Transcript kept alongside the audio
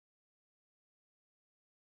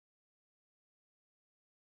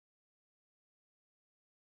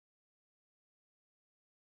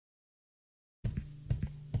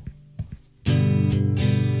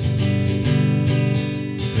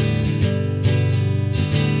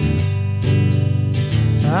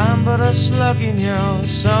a slug in your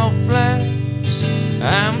salt flats.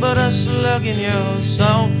 I'm but a slug in your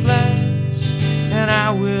salt flats, and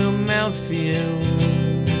I will melt for you.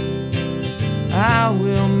 I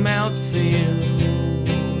will melt for you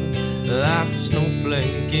like a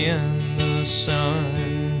snowflake in the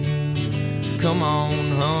sun. Come on,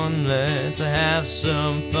 hon, let's have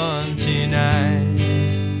some fun tonight.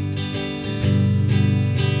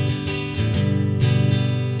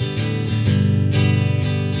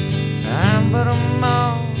 I'm but a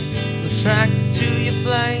moth attracted to your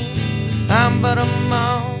flame. I'm but a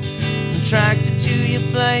moth attracted to your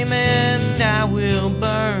flame, and I will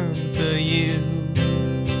burn for you.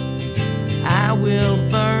 I will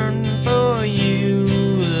burn for you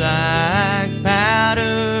like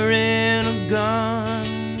powder in a gun.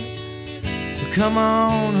 Come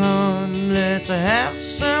on, hon, let's have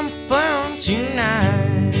some fun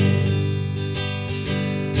tonight.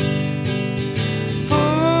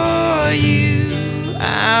 For you,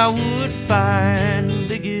 I would fight the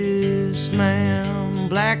biggest man,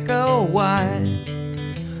 black or white,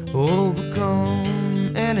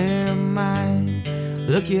 overcome any might.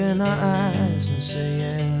 Look you in the eyes and say,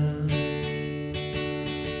 yeah,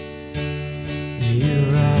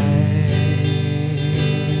 you're right.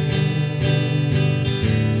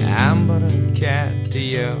 I'm but a cat to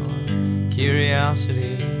your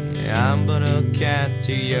curiosity. I'm but a cat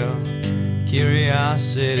to your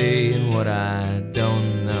curiosity, and what I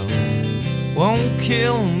don't know won't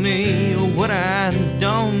kill me. What I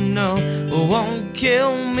don't know won't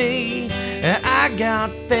kill me. I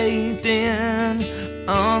got faith in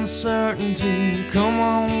uncertainty. Come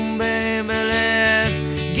on, baby, let's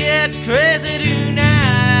get crazy tonight.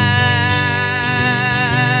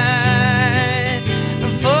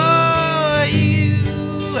 For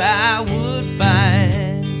you, I would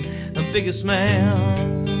fight the biggest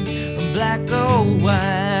man, black or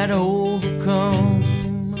white, overcome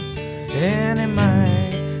any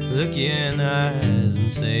might. Look you in the eyes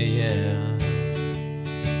and say, yeah,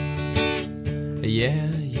 yeah.